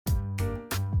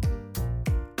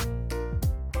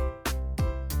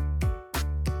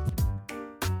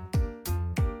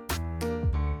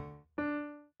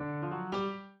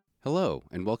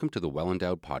and welcome to the Well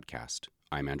Endowed Podcast.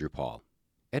 I'm Andrew Paul.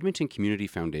 Edmonton Community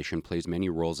Foundation plays many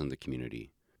roles in the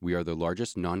community. We are the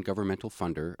largest non-governmental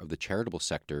funder of the charitable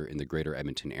sector in the Greater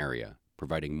Edmonton area,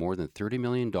 providing more than $30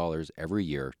 million every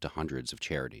year to hundreds of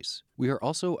charities. We are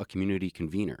also a community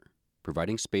convener,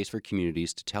 providing space for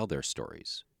communities to tell their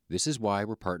stories. This is why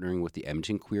we're partnering with the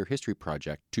Edmonton Queer History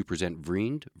Project to present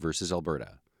Vriend versus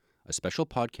Alberta, a special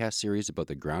podcast series about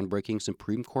the groundbreaking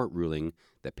Supreme Court ruling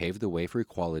that paved the way for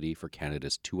equality for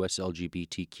Canada's 2S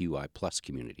LGBTQI+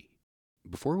 community.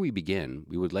 Before we begin,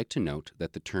 we would like to note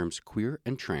that the terms queer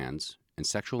and trans and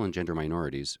sexual and gender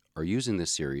minorities are used in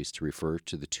this series to refer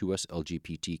to the 2S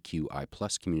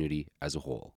LGBTQI+ community as a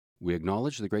whole. We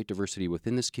acknowledge the great diversity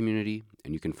within this community,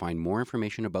 and you can find more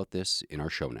information about this in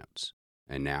our show notes.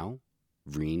 And now,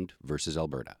 Vriend versus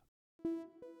Alberta.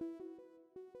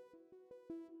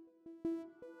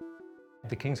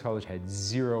 The King's College had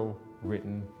zero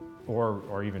written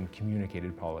or even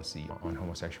communicated policy on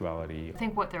homosexuality. I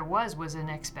think what there was an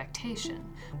expectation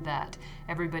that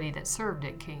everybody that served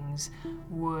at King's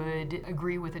would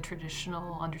agree with a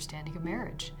traditional understanding of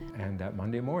marriage. And that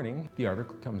Monday morning, the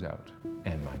article comes out,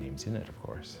 and my name's in it, of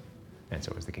course. And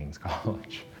so was the King's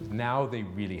College. Now they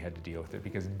really had to deal with it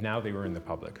because now they were in the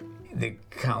public. The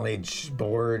college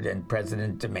board and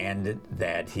president demanded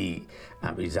that he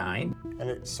resign. And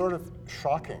it's sort of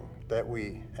shocking that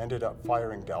we ended up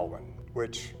firing Delwyn,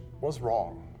 which was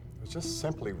wrong. It was just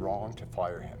simply wrong to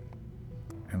fire him.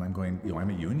 And I'm going, I'm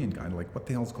a union guy, like, what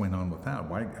the hell's going on with that?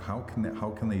 Why, how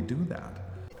can they do that?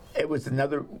 It was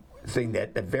another thing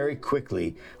that very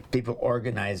quickly people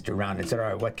organized around and said, all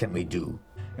right, what can we do?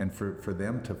 And for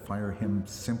them to fire him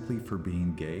simply for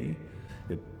being gay,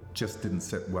 it just didn't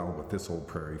sit well with this old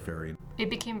prairie fairy. It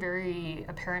became very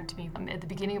apparent to me at the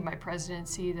beginning of my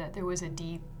presidency that there was a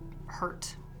deep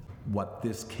hurt. What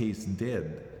this case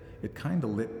did, it kind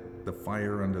of lit the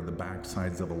fire under the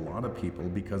backsides of a lot of people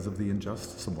because of the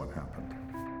injustice of what happened.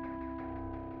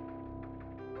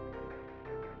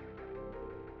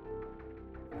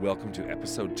 Welcome to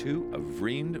episode 2 of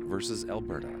Vriend versus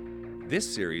Alberta.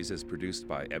 This series is produced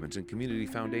by Edmonton Community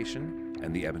Foundation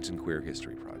and the Edmonton Queer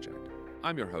History Project.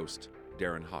 I'm your host,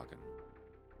 Darren Hagen.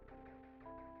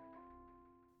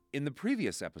 In the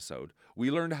previous episode,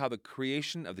 we learned how the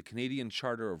creation of the Canadian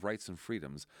Charter of Rights and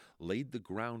Freedoms laid the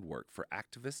groundwork for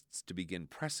activists to begin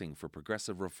pressing for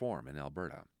progressive reform in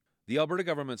Alberta. The Alberta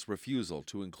government's refusal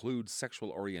to include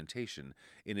sexual orientation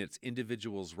in its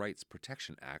Individuals' Rights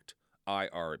Protection Act,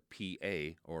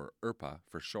 IRPA, or IRPA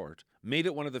for short, made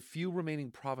it one of the few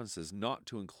remaining provinces not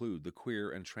to include the queer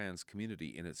and trans community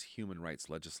in its human rights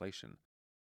legislation.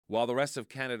 While the rest of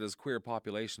Canada's queer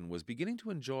population was beginning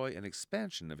to enjoy an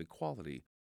expansion of equality,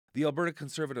 the Alberta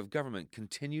Conservative government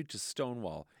continued to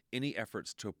stonewall any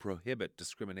efforts to prohibit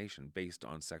discrimination based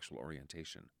on sexual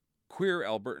orientation. Queer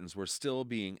Albertans were still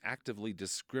being actively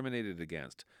discriminated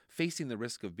against, facing the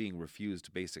risk of being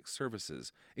refused basic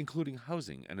services, including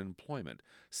housing and employment,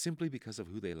 simply because of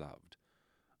who they loved.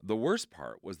 The worst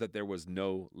part was that there was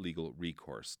no legal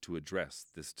recourse to address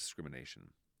this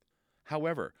discrimination.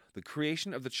 However, the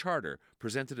creation of the Charter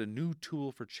presented a new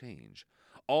tool for change.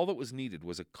 All that was needed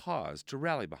was a cause to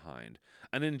rally behind,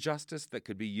 an injustice that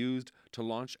could be used to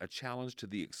launch a challenge to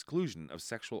the exclusion of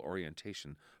sexual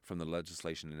orientation from the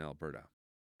legislation in Alberta.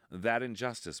 That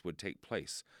injustice would take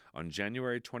place on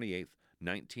January 28,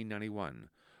 1991,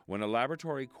 when a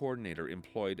laboratory coordinator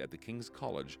employed at the King's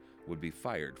College would be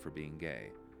fired for being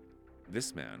gay.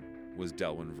 This man was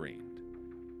Delwyn Vriend.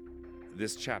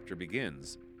 This chapter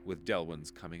begins with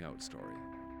Delwyn's coming out story.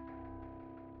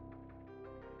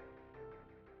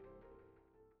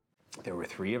 There were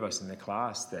 3 of us in the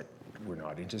class that were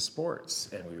not into sports,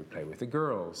 and we would play with the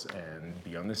girls and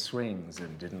be on the swings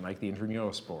and didn't like the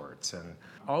intramural sports, and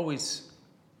always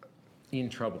in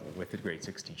trouble with the grade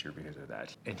 6 teacher because of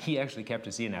that. And he actually kept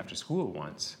us in after school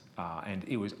once, and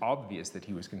it was obvious that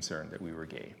he was concerned that we were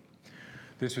gay.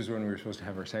 This was when we were supposed to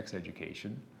have our sex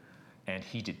education, and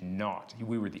he did not.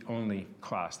 We were the only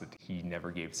class that he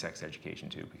never gave sex education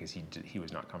to because he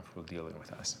was not comfortable dealing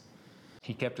with us.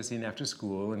 He kept us in after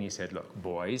school and he said, look,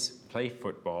 boys play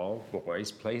football,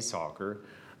 boys play soccer,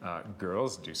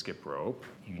 girls do skip rope,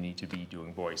 you need to be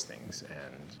doing boys things.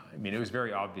 And I mean, it was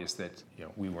very obvious that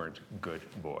we weren't good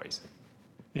boys.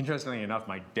 Interestingly enough,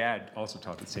 my dad also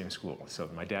taught at the same school. So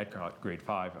my dad taught grade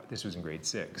 5, this was in grade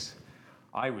 6.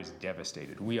 I was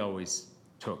devastated. We always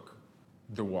took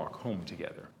the walk home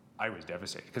together. I was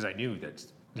devastated because I knew that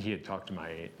he had talked to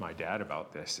my dad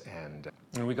about this, and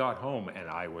we got home and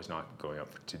I was not going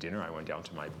up to dinner. I went down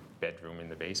to my bedroom in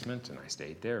the basement and I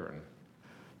stayed there. And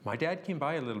my dad came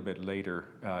by a little bit later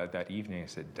that evening and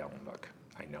said, Dylan, look,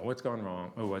 I know what's gone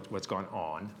wrong, or what's gone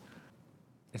on.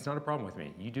 It's not a problem with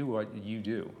me. You do what you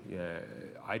do.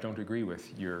 I don't agree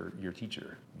with your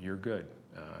teacher. You're good.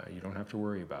 You don't have to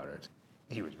worry about it.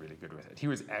 He was really good with it. He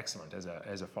was excellent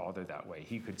as a father that way.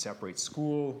 He could separate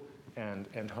school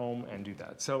and home and do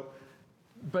that. So,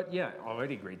 but yeah,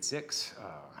 already grade 6,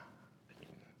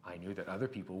 I knew that other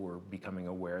people were becoming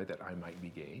aware that I might be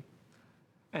gay.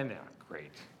 And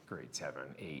grade 7,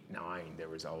 8, 9, there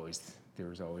was always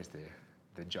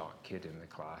the jock kid in the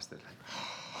class that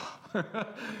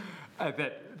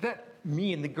that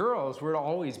me and the girls would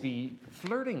always be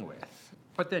flirting with.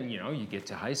 But then, you get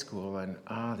to high school and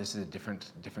this is a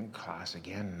different class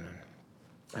again,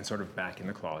 and sort of back in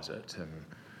the closet and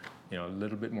a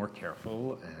little bit more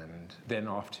careful. And then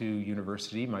off to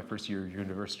university. My first year of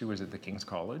university was at the King's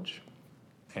College,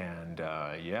 and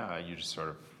you just sort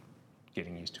of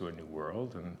getting used to a new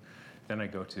world. And then I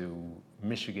go to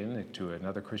Michigan, to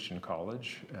another Christian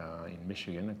college in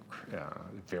Michigan, a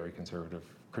very conservative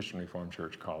Christian Reformed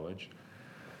Church college.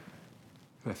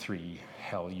 The 3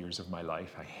 hell years of my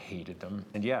life, I hated them.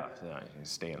 And I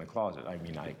stay in the closet. I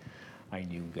mean, I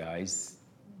knew guys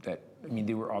that,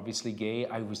 they were obviously gay.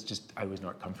 I was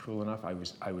not comfortable enough. I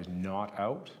was not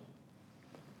out.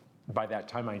 By that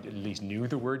time, I at least knew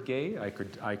the word gay. I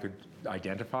could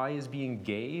identify as being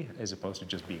gay as opposed to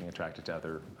just being attracted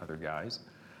to other guys.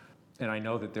 And I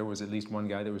know that there was at least one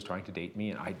guy that was trying to date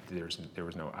me, and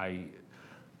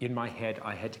in my head,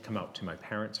 I had to come out to my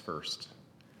parents first,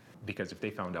 because if they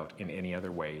found out in any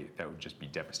other way, that would just be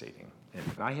devastating. And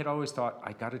I had always thought,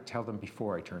 I got to tell them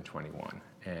before I turned 21.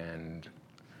 And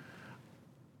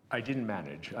I didn't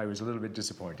manage. I was a little bit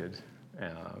disappointed,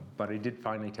 but I did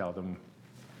finally tell them.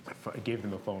 I gave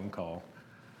them a phone call,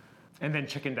 and then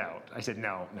chickened out. I said,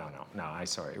 no, I'm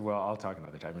sorry. Well, I'll talk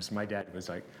another time. So my dad was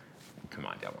like, come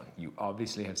on, Dylan, you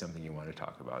obviously have something you want to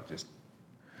talk about. And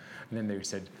then they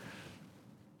said,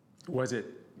 was it,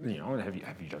 have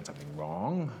you done something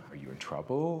wrong? Are you in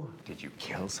trouble? Did you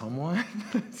kill someone?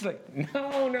 It's like,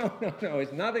 no,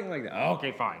 it's nothing like that.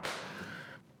 Okay, fine.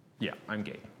 Yeah, I'm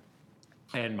gay.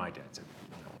 And my dad said,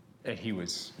 no. And he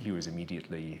was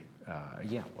immediately,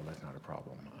 well, that's not a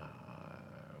problem.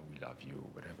 We love you,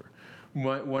 whatever.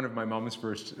 One of my mom's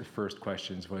first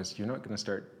questions was, you're not going to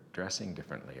start dressing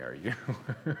differently, are you?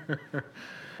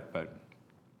 But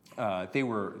they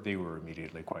were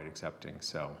immediately quite accepting.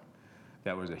 So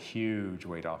that was a huge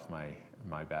weight off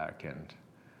my back. And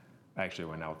I actually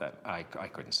went out I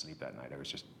couldn't sleep that night. I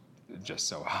was just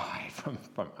so high from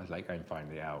like, I'm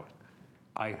finally out.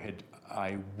 I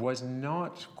was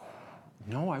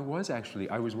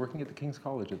working at the King's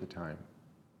College at the time.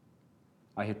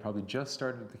 I had probably just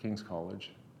started at the King's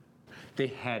College. The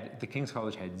King's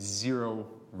College had zero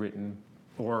written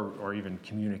or even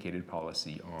communicated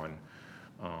policy on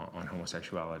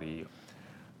homosexuality.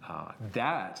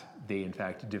 That they in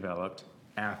fact developed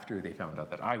after they found out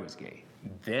that I was gay.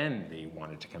 Then they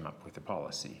wanted to come up with a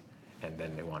policy, and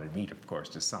then they wanted me, of course,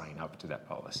 to sign up to that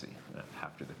policy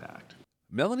after the fact.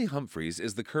 Melanie Humphreys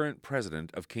is the current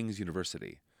president of King's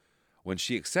University. When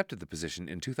she accepted the position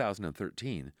in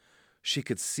 2013, she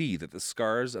could see that the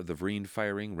scars of the Vriend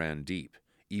firing ran deep,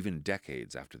 even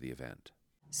decades after the event.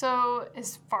 So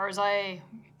as far as I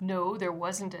know, there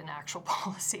wasn't an actual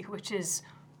policy, which is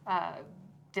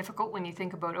difficult when you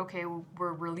think about, okay,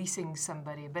 we're releasing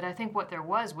somebody. But I think what there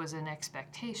was an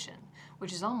expectation,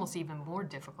 which is almost even more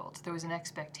difficult. There was an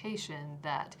expectation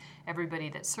that everybody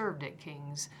that served at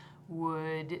King's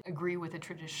would agree with a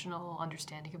traditional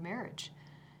understanding of marriage.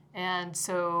 And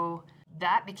so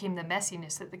that became the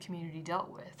messiness that the community dealt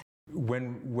with.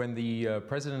 When the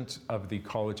president of the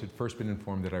college had first been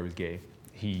informed that I was gay,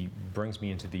 he brings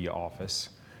me into the office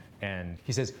and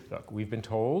he says, look, we've been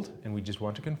told and we just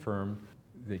want to confirm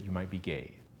that you might be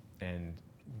gay. And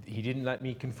he didn't let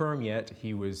me confirm yet.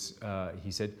 He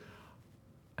said,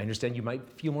 I understand you might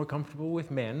feel more comfortable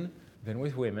with men than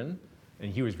with women.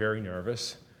 And he was very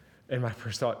nervous. And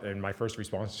my first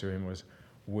response to him was,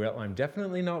 well, I'm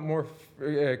definitely not more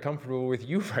comfortable with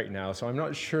you right now, so I'm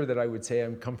not sure that I would say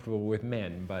I'm comfortable with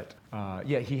men. But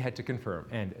he had to confirm.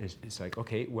 And it's like,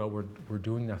 okay, well, we're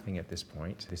doing nothing at this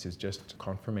point. This is just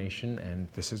confirmation, and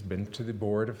this has been to the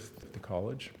board of the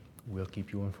college. We'll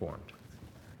keep you informed.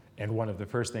 And one of the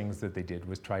first things that they did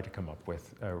was try to come up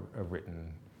with a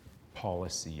written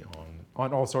policy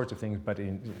on all sorts of things, but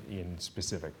in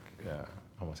specific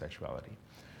homosexuality.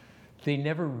 They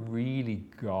never really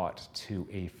got to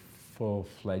a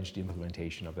full-fledged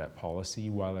implementation of that policy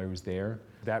while I was there.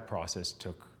 That process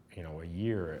took, a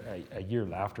year. A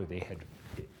year after they had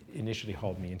initially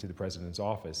hauled me into the president's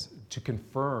office to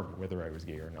confirm whether I was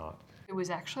gay or not. It was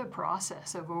actually a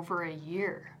process of over a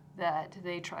year that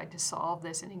they tried to solve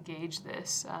this and engage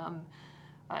this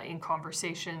in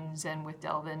conversations and with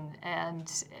Delvin.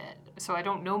 And so I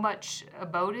don't know much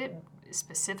about it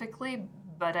specifically,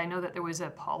 but I know that there was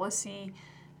a policy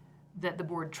that the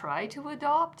board tried to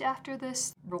adopt after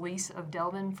this release of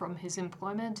Delvin from his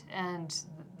employment, and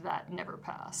that never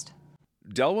passed.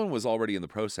 Delvin was already in the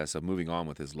process of moving on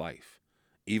with his life.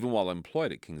 Even while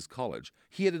employed at King's College,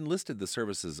 he had enlisted the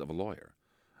services of a lawyer.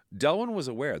 Delvin was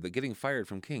aware that getting fired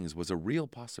from King's was a real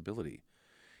possibility.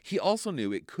 He also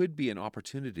knew it could be an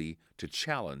opportunity to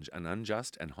challenge an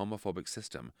unjust and homophobic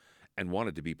system, and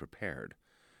wanted to be prepared.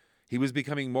 He was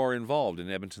becoming more involved in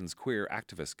Edmonton's queer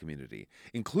activist community,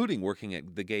 including working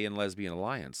at the Gay and Lesbian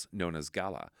Alliance, known as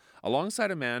GALA, alongside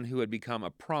a man who had become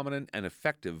a prominent and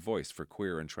effective voice for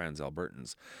queer and trans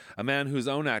Albertans, a man whose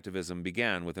own activism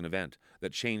began with an event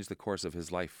that changed the course of his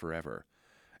life forever.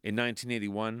 In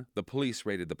 1981, the police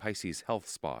raided the Pisces Health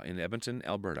Spa in Edmonton,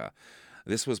 Alberta.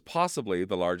 This was possibly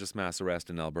the largest mass arrest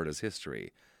in Alberta's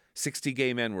history. 60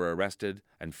 gay men were arrested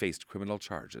and faced criminal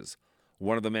charges.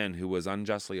 One of the men who was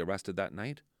unjustly arrested that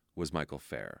night was Michael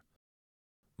Fair.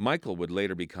 Michael would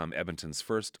later become Edmonton's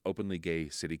first openly gay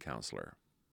city councillor.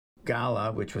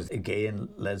 GALA, which was a gay and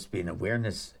lesbian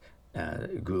awareness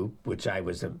group, which I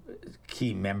was a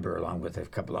key member along with a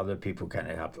couple other people kind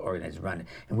of helped organize and run.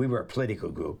 And we were a political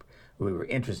group. We were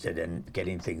interested in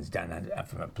getting things done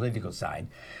from a political side.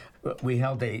 We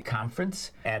held a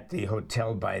conference at the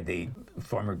hotel by the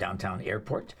former downtown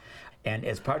airport. And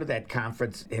as part of that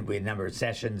conference, we had a number of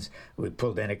sessions. We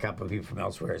pulled in a couple of people from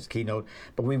elsewhere as keynote.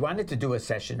 But we wanted to do a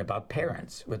session about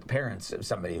parents, with parents of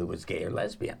somebody who was gay or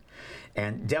lesbian.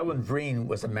 And Delwyn Vriend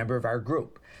was a member of our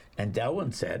group. And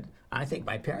Delwyn said, I think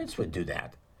my parents would do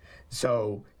that.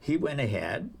 So he went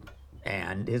ahead,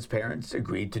 and his parents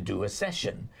agreed to do a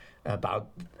session about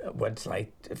what it's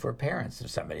like for parents of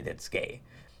somebody that's gay.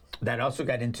 That also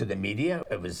got into the media.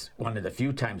 It was one of the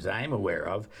few times I'm aware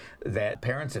of that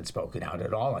parents had spoken out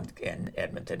at all in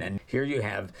Edmonton. And here you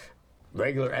have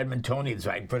regular Edmontonians, if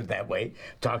I can put it that way,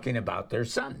 talking about their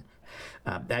son.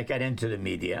 That got into the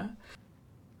media.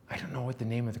 I don't know what the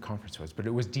name of the conference was, but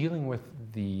it was dealing with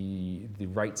the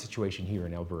right situation here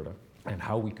in Alberta and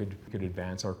how we could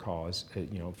advance our cause,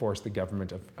 force the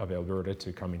government of Alberta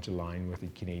to come into line with the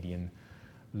Canadian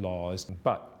laws.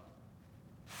 But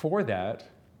for that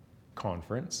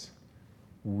conference,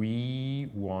 we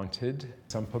wanted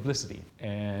some publicity.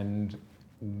 And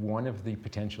one of the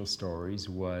potential stories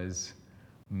was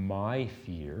my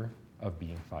fear of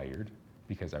being fired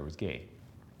because I was gay.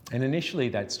 And initially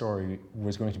that story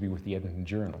was going to be with the Edmonton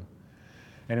Journal.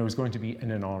 And it was going to be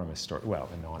an anonymous story. Well,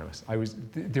 anonymous.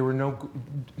 There were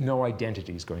no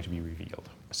identities going to be revealed.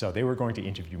 So they were going to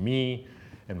interview me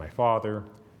and my father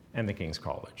and the King's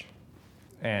College.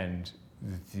 And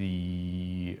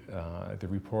the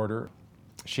reporter,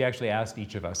 she actually asked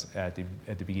each of us at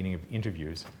the beginning of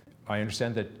interviews, I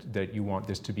understand that you want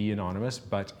this to be anonymous,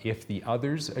 but if the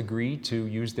others agree to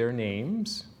use their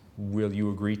names, will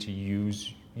you agree to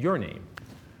use your name?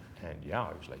 And yeah,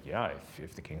 I was like, yeah,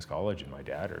 if the King's College and my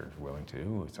dad are willing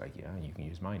to, it's like, yeah, you can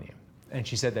use my name. And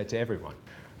she said that to everyone.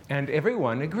 And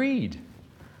everyone agreed.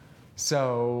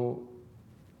 So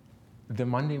the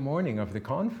Monday morning of the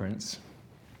conference,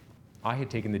 I had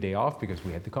taken the day off because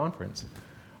we had the conference.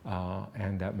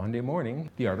 And that Monday morning,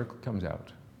 the article comes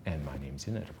out. And my name's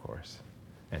in it, of course.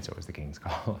 And so is the King's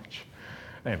College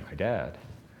and my dad.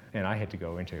 And I had to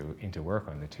go into work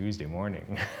on the Tuesday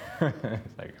morning.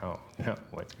 It's like, oh, no,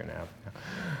 what's going to happen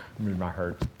now? My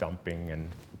heart's thumping, and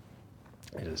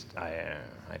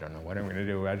I don't know what I'm going to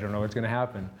do. I don't know what's going to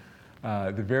happen.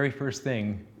 The very first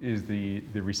thing is the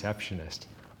receptionist.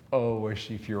 Oh, was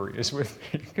she furious with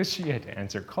me because she had to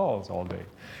answer calls all day.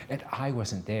 And I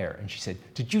wasn't there. And she said,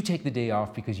 did you take the day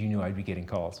off because you knew I'd be getting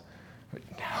calls? But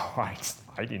no,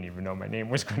 I didn't even know my name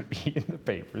was going to be in the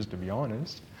papers, to be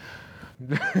honest.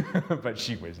 But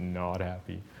she was not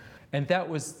happy. And that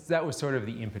was sort of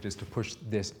the impetus to push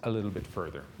this a little bit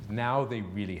further. Now they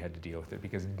really had to deal with it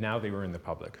because now they were in the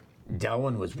public.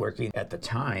 Delwyn was working at the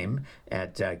time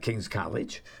at King's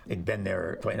College. He'd been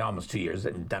there for almost 2 years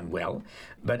and done well.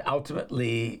 But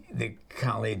ultimately, the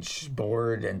college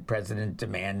board and president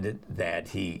demanded that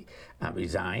he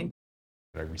resign.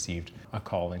 I received a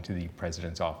call into the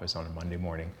president's office on a Monday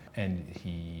morning, and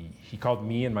he called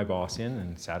me and my boss in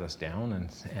and sat us down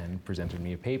and presented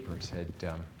me a paper. He said,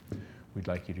 we'd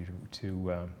like you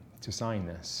to sign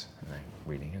this. And I'm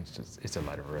reading it. It's a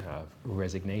letter of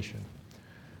resignation.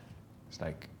 It's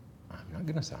like, I'm not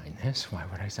going to sign this. Why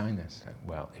would I sign this?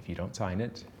 Well, if you don't sign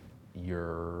it,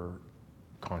 your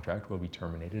contract will be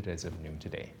terminated as of noon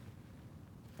today.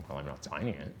 Well, I'm not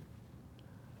signing it.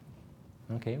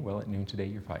 Okay, well, at noon today,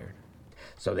 you're fired.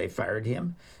 So they fired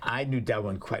him. I knew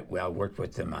Delwyn quite well, worked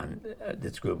with him on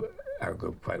this group, our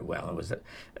group quite well. It was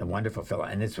a wonderful fellow,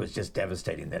 and this was just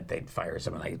devastating that they'd fire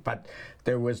someone like him. But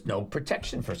there was no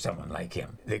protection for someone like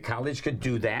him. The college could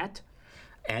do that,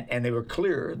 and they were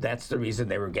clear that's the reason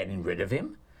they were getting rid of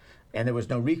him, and there was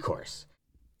no recourse.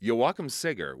 Joachim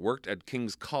Seger worked at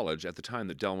King's College at the time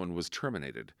that Delwyn was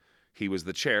terminated. He was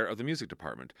the chair of the music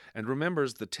department and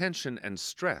remembers the tension and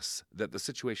stress that the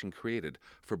situation created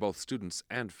for both students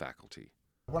and faculty.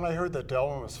 When I heard that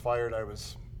Delwyn was fired, I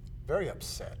was very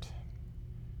upset,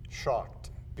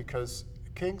 shocked, because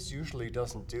King's usually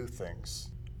doesn't do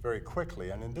things very quickly,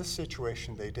 and in this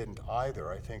situation they didn't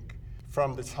either. I think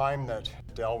from the time that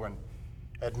Delwyn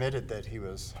admitted that he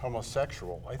was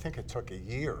homosexual, I think it took a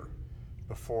year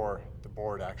before the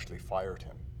board actually fired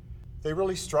him. They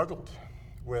really struggled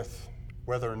with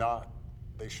whether or not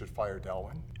they should fire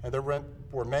Delwyn. And there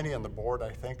were many on the board, I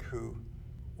think, who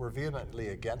were vehemently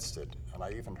against it. And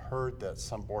I even heard that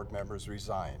some board members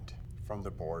resigned from the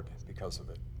board because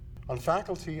of it. On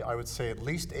faculty, I would say at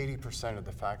least 80% of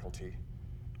the faculty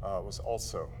was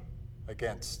also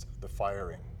against the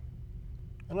firing.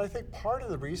 And I think part of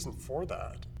the reason for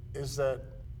that is that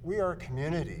we are a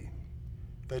community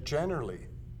that generally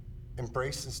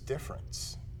embraces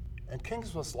difference. And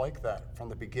King's was like that from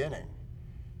the beginning.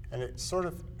 And it's sort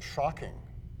of shocking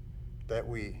that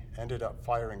we ended up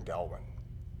firing Delwyn,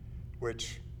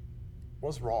 which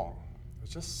was wrong. It was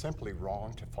just simply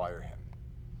wrong to fire him.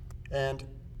 And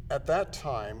at that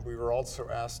time, we were also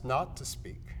asked not to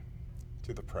speak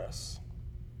to the press.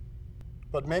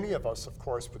 But many of us, of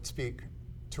course, would speak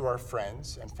to our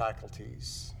friends and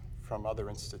faculties from other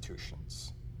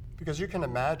institutions. Because you can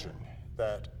imagine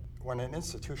that when an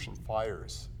institution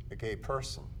fires a gay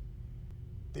person,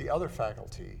 the other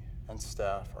faculty and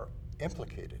staff are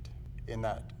implicated in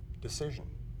that decision,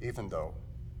 even though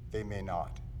they may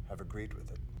not have agreed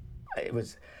with it. It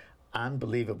was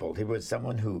unbelievable. He was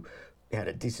someone who had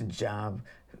a decent job,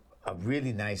 a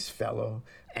really nice fellow,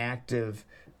 active,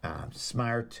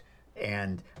 smart,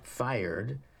 and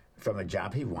fired from a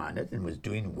job he wanted and was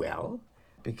doing well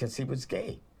because he was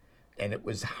gay. And it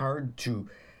was hard to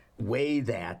weigh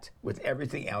that with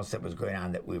everything else that was going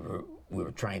on that we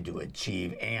were trying to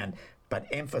achieve, but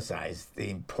emphasize the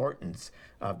importance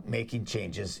of making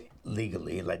changes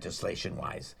legally,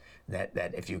 legislation-wise.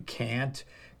 That if you can't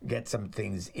get some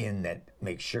things in that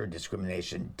make sure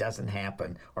discrimination doesn't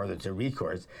happen or there's a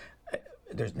recourse,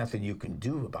 there's nothing you can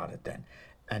do about it then.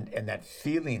 And that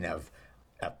feeling of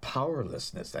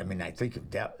powerlessness, I mean, I think of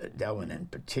Delwyn in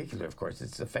particular, of course,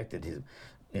 it's affected his,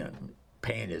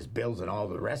 paying his bills and all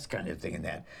the rest kind of thing in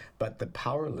that. But the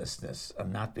powerlessness of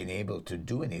not being able to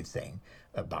do anything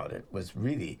about it was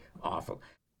really awful.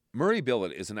 Murray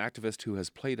Billett is an activist who has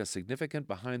played a significant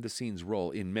behind-the-scenes role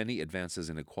in many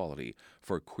advances in equality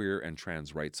for queer and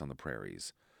trans rights on the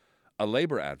prairies. A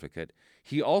labor advocate,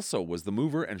 he also was the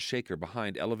mover and shaker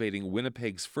behind elevating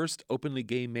Winnipeg's first openly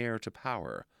gay mayor to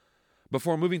power,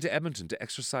 before moving to Edmonton to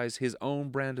exercise his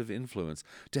own brand of influence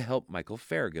to help Michael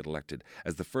Fair get elected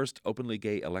as the first openly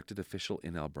gay elected official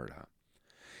in Alberta.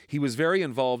 He was very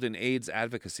involved in AIDS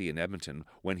advocacy in Edmonton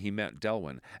when he met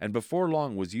Delwyn, and before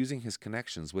long was using his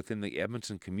connections within the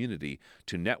Edmonton community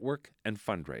to network and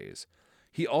fundraise.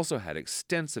 He also had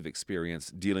extensive experience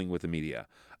dealing with the media,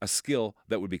 a skill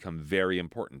that would become very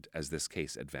important as this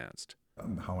case advanced.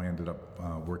 How I ended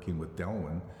up working with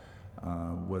Delwyn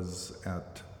was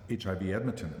at HIV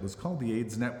Edmonton. It was called the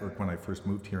AIDS Network when I first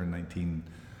moved here in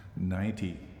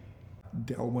 1990.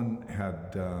 Delwyn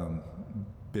had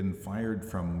been fired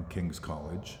from King's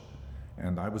College,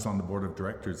 and I was on the board of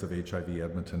directors of HIV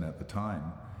Edmonton at the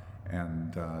time.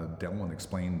 And Delwyn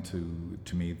explained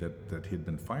to me that he'd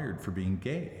been fired for being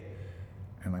gay.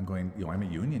 And I'm going, I'm a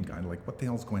union guy, like, what the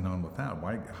hell's going on with that?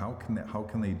 Why? How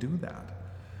can they do that?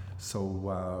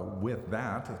 So with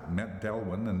that, met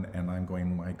Delwyn, and I'm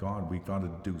going, my God, we've got to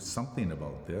do something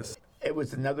about this. It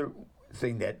was another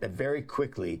thing that very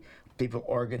quickly people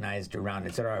organized around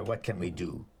and said, all right, what can we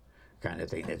do? Kind of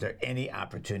thing. Is there any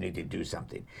opportunity to do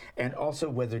something? And also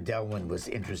whether Delwyn was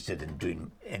interested in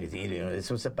doing anything. This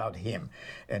was about him.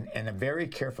 And a very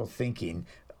careful thinking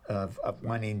of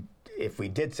wanting, if we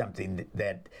did something,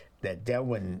 that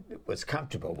Delwyn was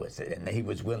comfortable with it and that he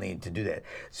was willing to do that.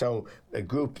 So the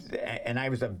group, and I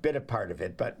was a bit a part of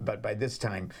it, but by this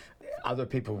time, other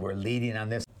people were leading on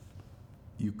this.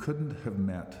 You couldn't have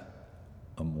met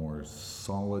a more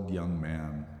solid young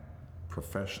man,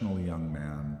 professional young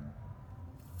man,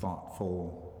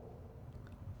 thoughtful,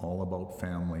 all about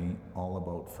family, all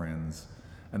about friends.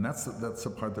 And that's the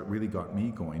part that really got me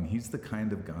going. He's the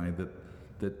kind of guy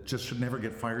that just should never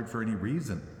get fired for any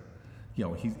reason. You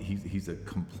know, he's a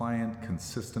compliant,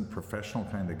 consistent, professional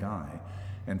kind of guy.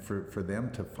 And for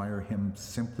them to fire him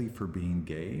simply for being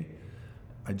gay,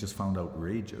 I just found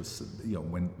outrageous. You know,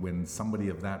 when somebody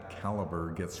of that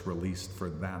caliber gets released for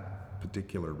that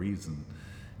particular reason,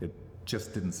 it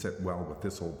just didn't sit well with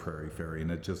this old Prairie Fairy,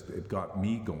 and it got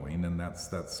me going, and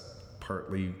that's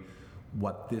partly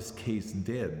what this case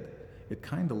did. It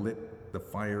kind of lit the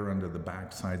fire under the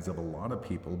backsides of a lot of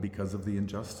people because of the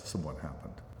injustice of what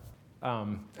happened.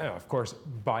 Of course,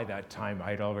 by that time,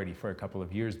 I'd already for a couple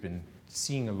of years been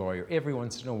seeing a lawyer every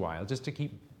once in a while just to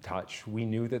keep touch. We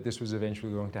knew that this was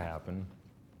eventually going to happen.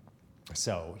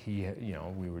 So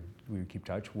we would keep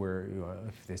touch. Where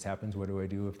if this happens, what do I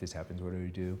do? If this happens, what do I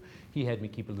do? He had me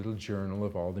keep a little journal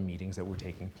of all the meetings that were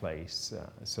taking place,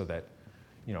 so that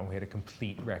we had a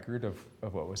complete record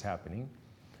of what was happening,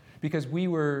 because we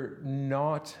were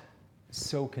not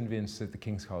so convinced that the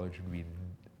King's College would be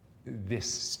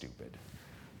this stupid.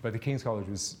 But the King's College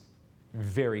was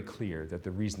very clear that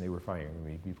the reason they were firing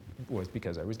me was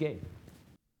because I was gay.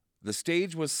 The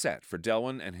stage was set for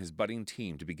Delwyn and his budding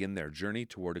team to begin their journey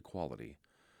toward equality.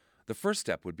 The first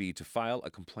step would be to file a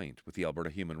complaint with the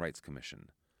Alberta Human Rights Commission.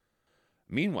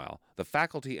 Meanwhile, the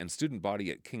faculty and student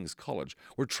body at King's College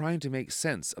were trying to make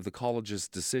sense of the college's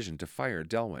decision to fire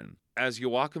Delwyn. As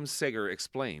Joachim Seger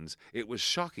explains, it was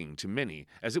shocking to many,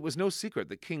 as it was no secret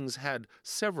that King's had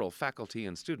several faculty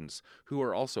and students who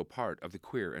are also part of the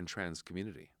queer and trans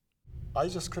community. I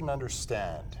just couldn't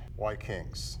understand why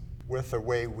King's, with the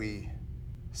way we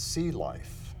see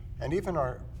life, and even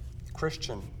our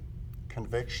Christian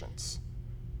convictions,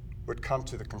 would come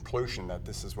to the conclusion that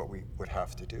this is what we would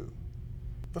have to do.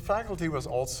 The faculty was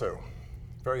also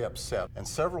very upset, and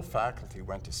several faculty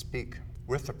went to speak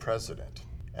with the president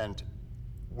and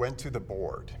went to the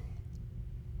board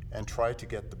and tried to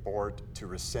get the board to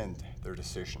rescind their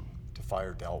decision to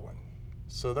fire Delwyn.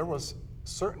 So there was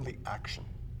certainly action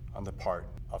on the part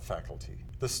of faculty.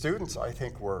 The students, I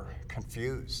think, were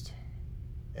confused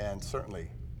and certainly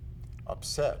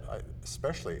upset,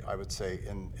 especially, I would say,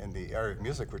 in the area of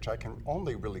music, which I can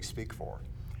only really speak for,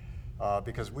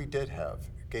 because we did have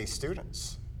gay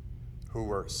students who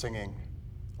were singing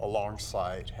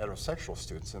alongside heterosexual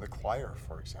students in the choir,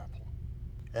 for example.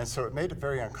 And so it made it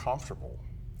very uncomfortable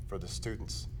for the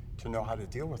students to know how to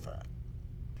deal with that.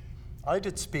 I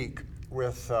did speak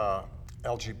with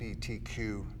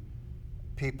LGBTQ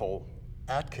people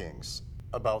at King's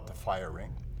about the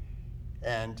firing,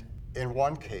 and in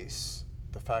one case,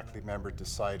 the faculty member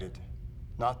decided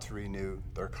not to renew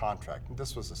their contract, and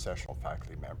this was a sessional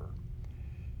faculty member.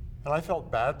 And I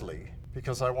felt badly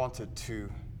because I wanted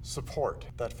to support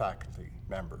that faculty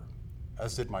member,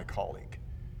 as did my colleague,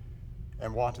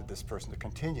 and wanted this person to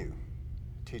continue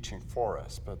teaching for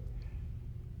us, but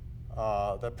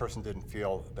that person didn't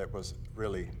feel that was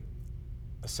really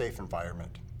a safe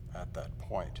environment at that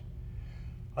point.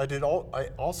 I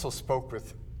also spoke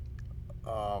with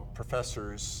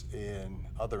professors in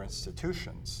other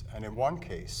institutions, and in one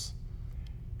case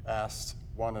asked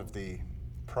one of the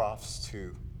profs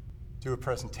to do a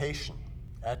presentation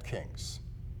at King's,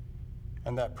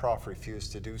 and that prof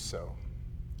refused to do so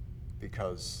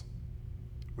because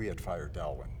we had fired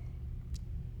Delwyn.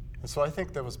 And so I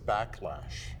think there was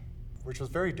backlash, which was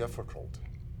very difficult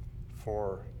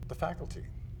for the faculty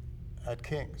at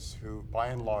King's, who by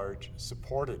and large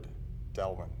supported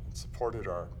Delwyn and supported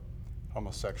our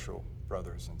homosexual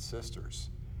brothers and sisters.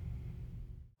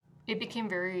 It became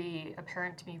very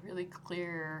apparent to me, really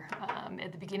clear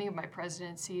at the beginning of my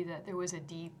presidency, that there was a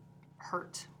deep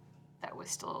hurt that was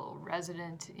still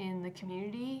resident in the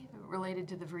community related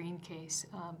to the Vriend case,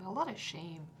 but a lot of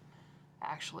shame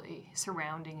actually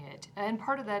surrounding it. And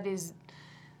part of that is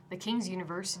the King's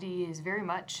University is very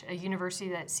much a university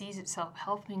that sees itself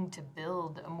helping to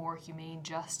build a more humane,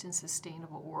 just, and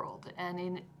sustainable world. And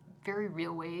in very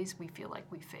real ways, we feel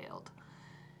like we failed.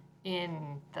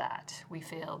 In that, we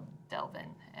failed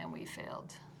Delwyn, and we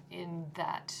failed in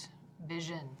that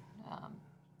vision.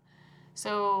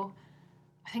 So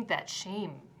I think that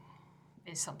shame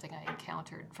is something I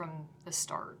encountered from the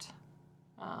start.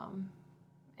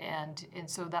 And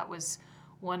so that was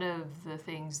one of the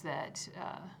things that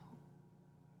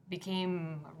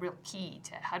became a real key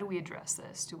to how do we address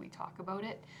this? Do we talk about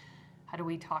it? How do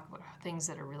we talk about things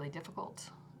that are really difficult?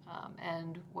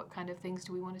 And what kind of things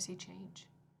do we want to see change?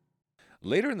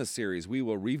 Later in the series, we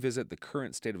will revisit the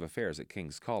current state of affairs at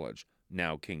King's College,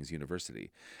 now King's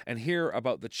University, and hear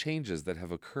about the changes that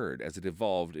have occurred as it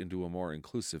evolved into a more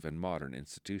inclusive and modern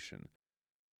institution.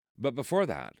 But before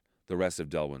that, the rest of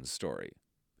Delwyn's story.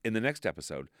 In the next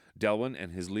episode, Delwyn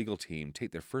and his legal team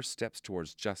take their first steps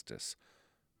towards justice,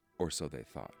 or so they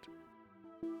thought.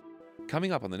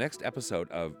 Coming up on the next episode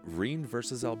of Vriend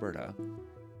versus Alberta.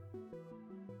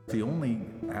 The only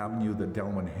avenue that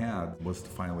Delwyn had was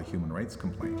to file a human rights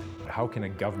complaint. How can a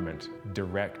government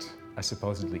direct a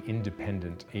supposedly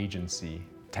independent agency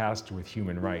tasked with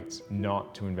human rights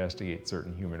not to investigate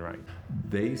certain human rights?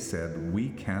 They said, we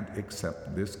can't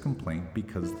accept this complaint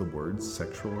because the words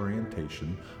sexual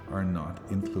orientation are not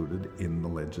included in the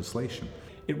legislation.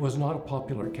 It was not a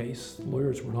popular case.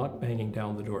 Lawyers were not banging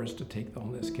down the doors to take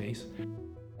on this case.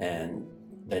 And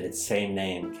that its same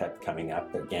name kept coming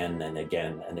up again and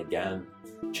again and again,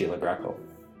 Sheila Greco.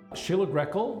 Sheila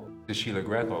Greco. Sheila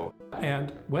Greco.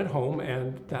 And went home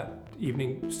and that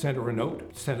evening sent her a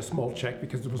note, sent a small check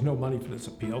because there was no money for this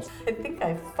appeal. I think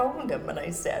I phoned him and I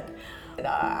said,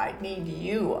 I need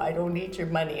you. I don't need your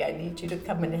money. I need you to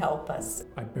come and help us.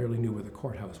 I barely knew where the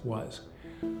courthouse was.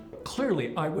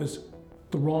 Clearly, I was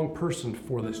the wrong person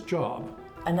for this job.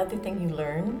 Another thing you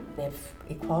learn, if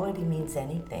equality means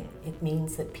anything, it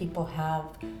means that people have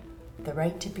the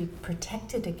right to be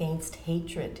protected against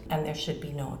hatred, and there should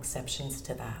be no exceptions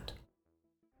to that.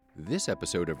 This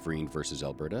episode of Vriend versus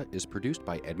Alberta is produced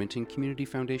by Edmonton Community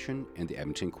Foundation and the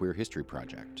Edmonton Queer History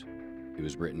Project. It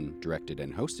was written, directed,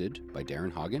 and hosted by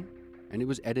Darren Hagen, and it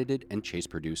was edited and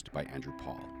chase-produced by Andrew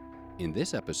Paul. In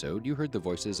this episode, you heard the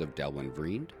voices of Delwyn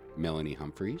Vriend, Melanie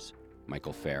Humphreys,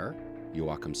 Michael Fair,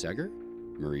 Joachim Seger,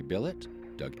 Marie Billett,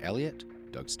 Doug Elliott,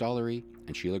 Doug Stollery,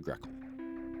 and Sheila Greco.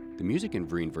 The music in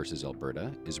Vriend versus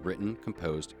Alberta is written,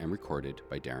 composed, and recorded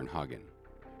by Darren Hagen.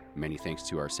 Many thanks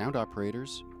to our sound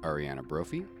operators, Ariana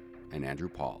Brophy and Andrew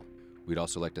Paul. We'd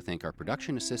also like to thank our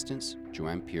production assistants,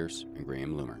 Joanne Pierce and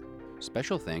Graham Loomer.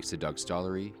 Special thanks to Doug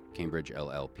Stollery, Cambridge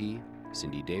LLP,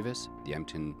 Cindy Davis, the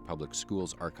Edmonton Public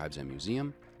Schools Archives and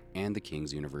Museum, and the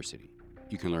King's University.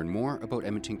 You can learn more about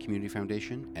Edmonton Community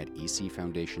Foundation at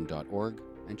ecfoundation.org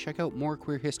and check out more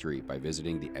queer history by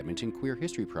visiting the Edmonton Queer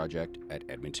History Project at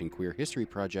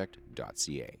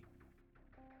edmontonqueerhistoryproject.ca.